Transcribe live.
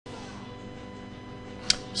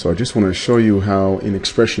So I just want to show you how in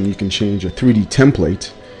XPression you can change a 3D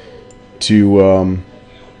template to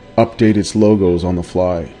update its logos on the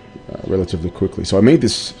fly relatively quickly. So I made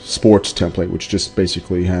this sports template, which just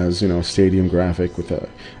basically has, a stadium graphic with a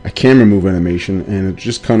camera move animation, and it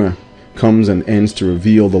just kind of comes and ends to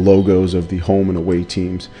reveal the logos of the home and away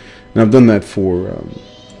teams. And I've done that for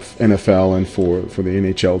NFL and for the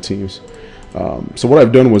NHL teams. So what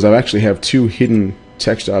I've done was I actually have two hidden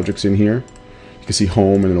text objects in here. You can see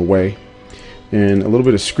home and away, and a little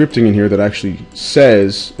bit of scripting in here that actually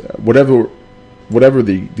says whatever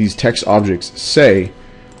these text objects say,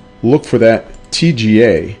 look for that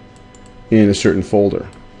TGA in a certain folder.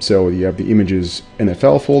 So you have the images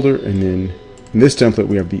NFL folder, and then in this template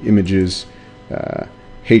we have the images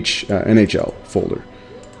NHL folder.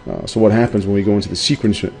 So what happens when we go into the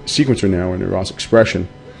sequencer now in ROS XPression,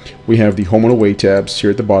 we have the home and away tabs here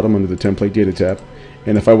at the bottom under the template data tab.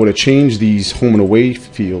 And if I were to change these home and away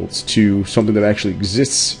fields to something that actually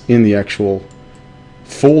exists in the actual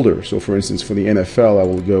folder, so for instance for the NFL I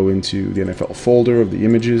will go into the NFL folder of the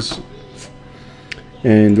images,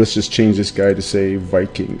 and let's just change this guy to say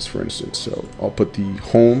Vikings, for instance. So I'll put the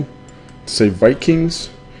home to say Vikings,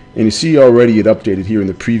 and you see already it updated here in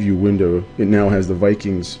the preview window. It now has the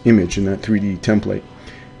Vikings image in that 3D template.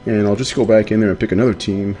 And I'll just go back in there and pick another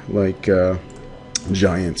team like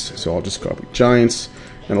Giants. So I'll just copy Giants,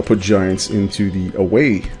 and I'll put Giants into the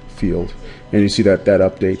away field, and you see that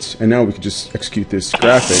updates. And now we can just execute this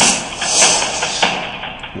graphic.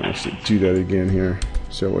 I'll actually do that again here.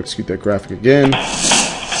 So we'll execute that graphic again,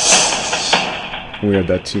 and we have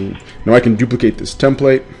that team. Now I can duplicate this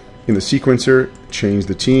template in the sequencer, change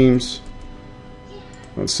the teams.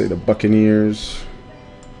 Let's say the Buccaneers,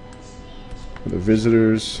 the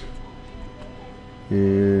Visitors,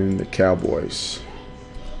 and the Cowboys.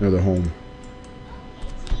 Another home.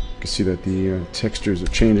 You can see that the textures are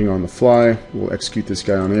changing on the fly. We'll execute this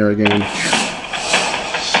guy on air again.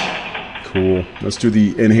 Cool. Let's do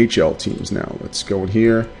the NHL teams now. Let's go in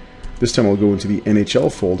here. This time I'll go into the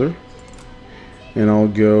NHL folder, and I'll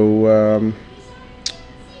go,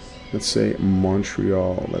 let's say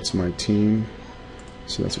Montreal. That's my team.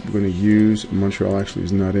 So that's what we're going to use. Montreal actually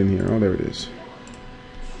is not in here. Oh, there it is.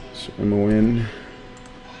 So MON.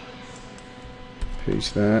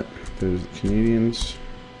 Paste that. There's the Canadians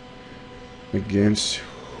against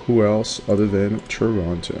who else other than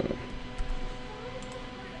Toronto.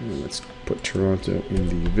 And let's put Toronto in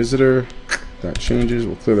the visitor. That changes.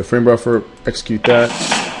 We'll clear the frame buffer, execute that,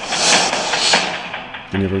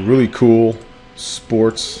 and you have a really cool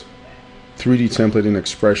sports 3D template in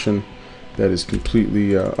XPression that is completely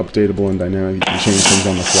updatable and dynamic. You can change things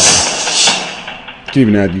on the fly. You can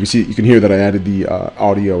even add, you can hear that I added the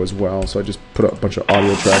audio as well, so I just put a bunch of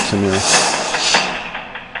audio tracks in there.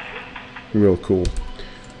 Real cool.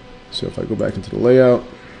 So if I go back into the layout,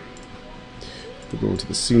 we'll go into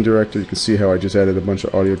the scene director, you can see how I just added a bunch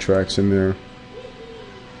of audio tracks in there.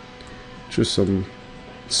 Just some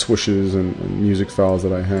swishes and music files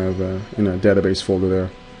that I have in a database folder there.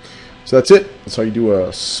 So that's it. That's how you do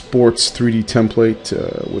a sports 3D template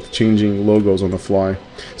with changing logos on the fly.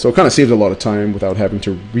 So it kind of saves a lot of time without having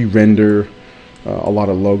to re-render a lot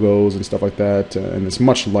of logos and stuff like that. And it's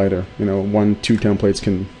much lighter. 1-2 templates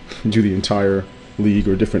can do the entire league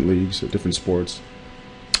or different leagues or different sports.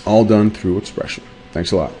 All done through XPression.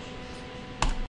 Thanks a lot.